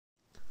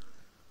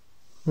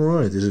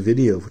Alright, this is a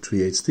video for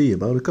TreeHT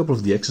about a couple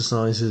of the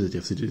exercises that you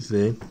have to do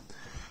today.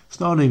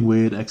 Starting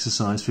with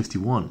exercise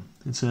 51.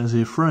 It says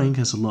here Frank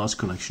has a large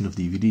collection of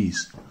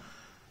DVDs.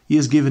 He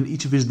has given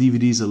each of his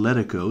DVDs a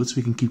letter code so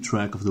we can keep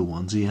track of the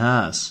ones he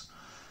has.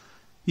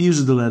 He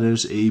uses the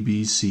letters A,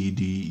 B, C,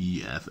 D,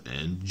 E, F,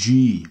 and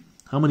G.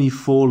 How many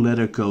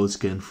 4-letter codes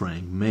can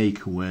Frank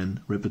make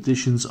when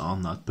repetitions are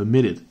not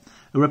permitted?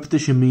 A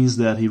repetition means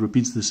that he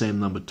repeats the same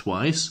number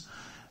twice,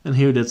 and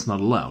here that's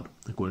not allowed,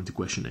 according to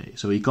question A.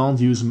 So he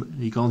can't use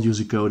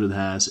a code that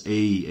has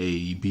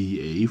A,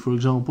 B, A, for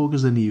example,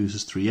 because then he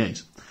uses 3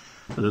 A's.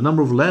 But the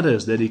number of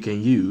letters that he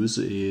can use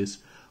is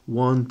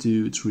 1,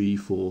 2, 3,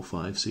 4,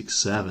 5, 6,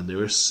 7.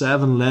 There are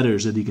 7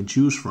 letters that he can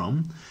choose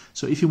from.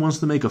 So if he wants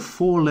to make a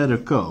 4-letter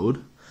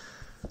code,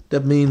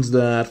 that means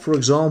that, for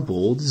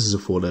example, this is a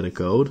 4-letter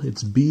code.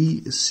 It's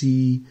B,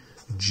 C,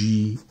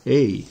 G,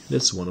 A.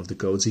 That's one of the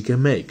codes he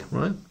can make,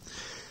 right?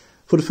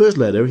 For the first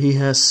letter, he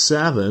has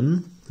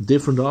 7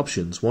 different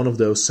options, one of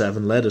those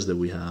 7 letters that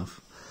we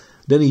have.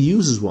 Then he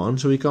uses one,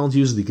 so he can't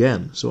use it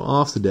again. So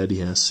after that he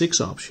has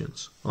 6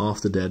 options.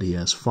 After that he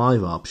has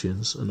 5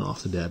 options, and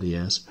after that he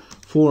has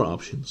 4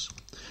 options.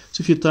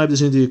 So if you type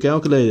this into your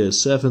calculator,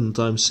 7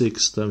 times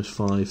 6 times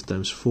 5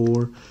 times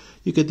 4,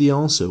 you get the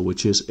answer,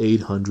 which is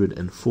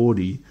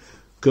 840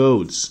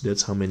 codes.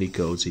 That's how many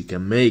codes he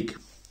can make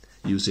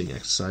using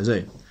exercise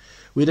A.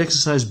 With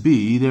exercise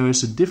B, there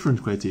is a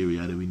different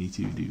criteria that we need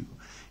to do.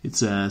 It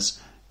says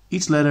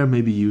each letter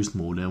may be used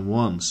more than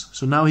once.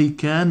 So now he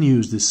can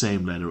use the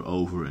same letter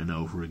over and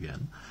over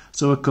again.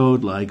 So a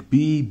code like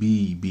B,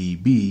 B, B,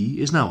 B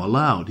is now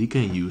allowed. He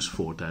can use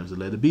 4 times the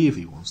letter B if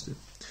he wants to.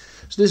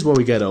 So this is what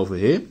we get over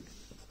here.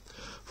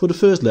 For the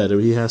first letter,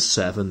 he has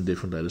 7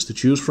 different letters to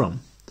choose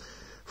from.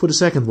 For the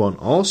second one,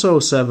 also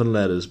 7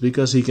 letters,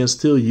 because he can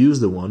still use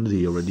the one that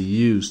he already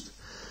used.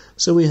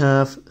 So we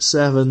have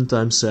 7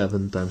 times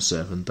 7 times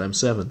 7 times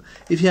 7.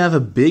 If you have a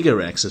bigger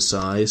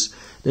exercise,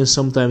 then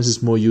sometimes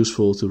it's more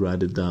useful to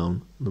write it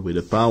down with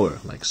a power,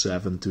 like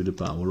 7 to the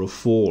power of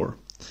 4.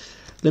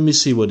 Let me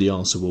see what the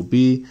answer will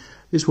be.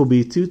 This will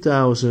be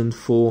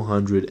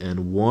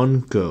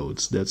 2,401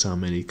 codes. That's how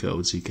many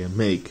codes he can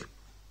make.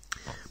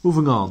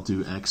 Moving on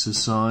to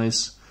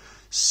exercise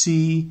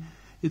C.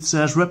 It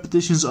says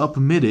repetitions are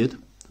permitted,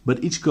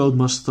 but each code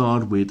must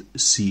start with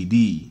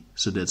CD.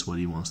 So that's what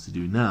he wants to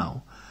do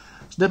now.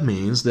 So that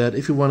means that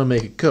if you want to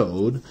make a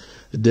code,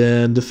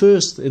 then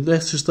it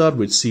has to start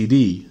with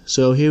CD.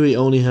 So here he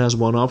only has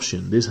one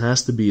option. This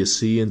has to be a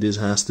C and this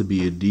has to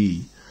be a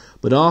D.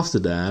 But after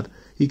that,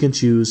 he can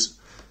choose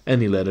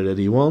any letter that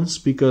he wants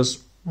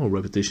because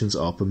repetitions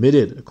are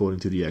permitted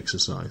according to the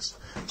exercise.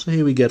 So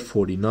here we get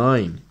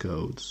 49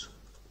 codes.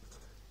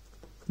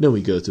 Then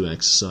we go to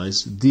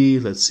exercise D.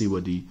 Let's see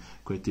what the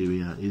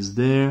criteria is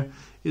there.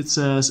 It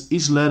says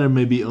each letter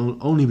may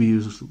only be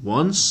used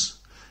once,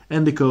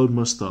 and the code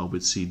must start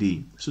with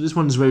CD. So this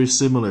one is very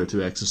similar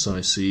to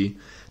exercise C.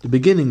 The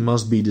beginning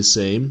must be the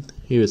same.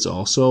 Here it's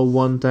also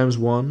 1 times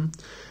 1.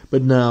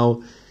 But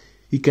now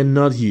he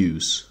cannot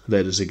use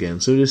letters again.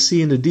 So the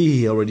C and the D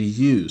he already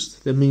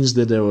used. That means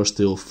that there are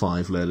still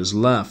 5 letters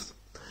left.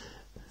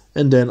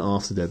 And then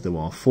after that there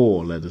are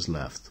 4 letters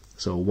left.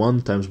 So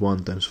 1 times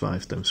 1 times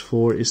 5 times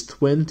 4 is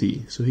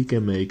 20. So he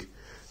can make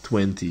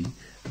 20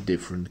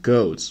 different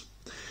codes.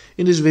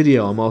 In this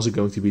video I'm also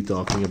going to be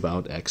talking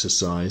about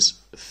exercise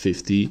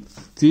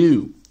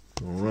 52.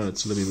 Alright,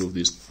 so let me move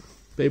this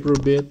paper a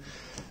bit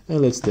and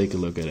let's take a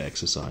look at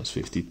exercise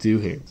 52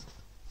 here.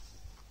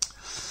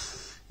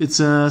 It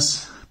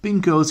says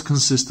pin codes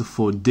consist of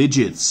 4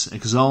 digits.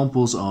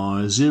 Examples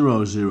are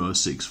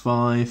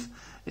 0065,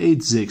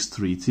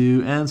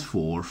 8632 and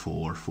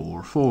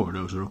 4444.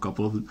 Those are a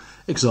couple of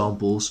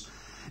examples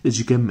that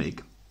you can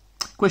make.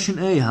 Question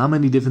A, how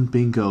many different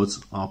pin codes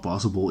are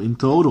possible in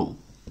total?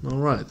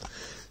 Alright,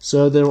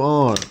 so there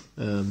are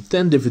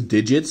 10 different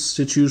digits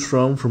to choose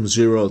from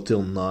 0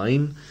 till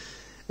 9.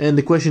 And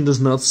the question does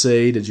not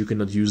say that you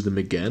cannot use them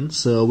again,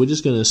 so we're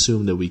just going to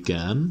assume that we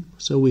can.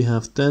 So we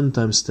have 10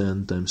 times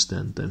 10 times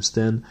 10 times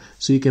 10,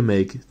 so you can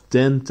make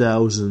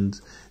 10,000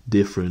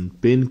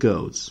 different pin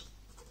codes.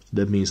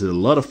 That means that a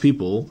lot of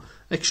people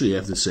actually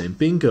have the same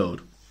pin code,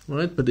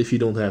 right? But if you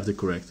don't have the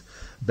correct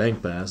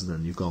bank pass,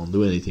 then you can't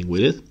do anything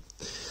with it.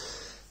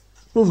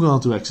 Moving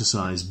on to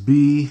exercise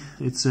B,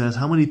 it says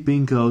how many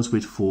pin codes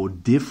with 4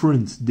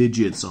 different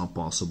digits are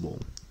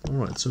possible.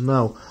 Alright, so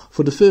now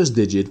for the first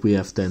digit we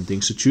have 10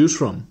 things to choose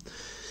from.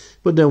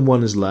 But then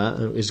 1 is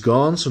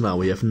gone, so now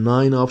we have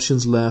 9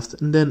 options left,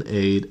 and then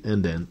 8,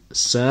 and then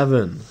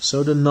 7.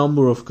 So the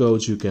number of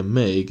codes you can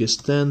make is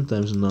 10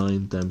 times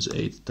 9 times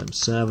 8 times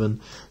 7.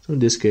 So in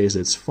this case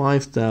that's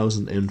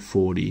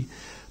 5,040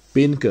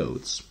 pin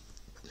codes.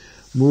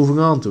 Moving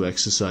on to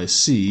exercise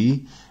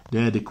C,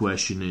 there the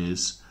question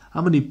is,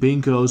 how many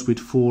pin codes with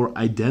 4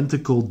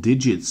 identical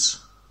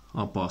digits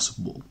are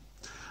possible?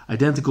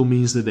 Identical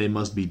means that they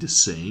must be the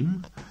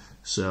same.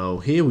 So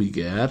here we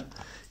get,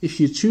 if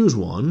you choose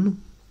one,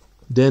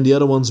 then the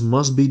other ones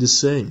must be the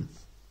same.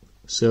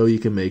 So you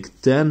can make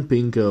 10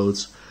 pin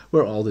codes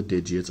where all the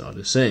digits are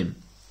the same.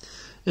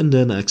 And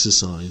then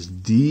exercise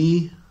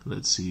D.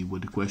 Let's see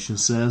what the question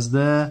says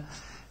there.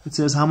 It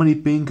says how many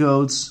pin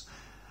codes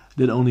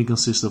that only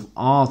consist of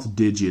odd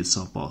digits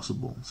are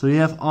possible. So you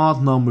have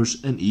odd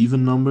numbers and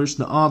even numbers.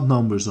 The odd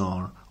numbers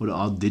are, or the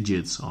odd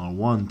digits are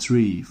 1,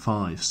 3,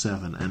 5,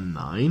 7 and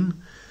 9.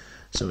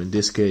 So in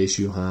this case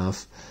you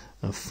have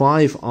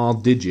 5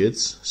 odd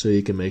digits, so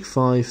you can make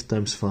 5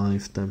 times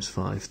 5 times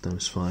 5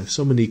 times 5.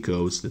 So many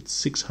codes, that's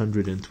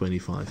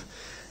 625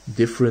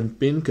 different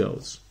pin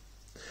codes.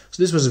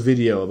 So this was a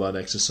video about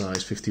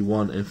exercise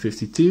 51 and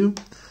 52.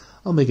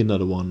 I'll make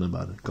another one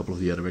about a couple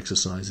of the other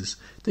exercises.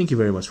 Thank you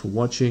very much for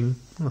watching.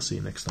 I'll see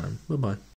you next time. Bye bye.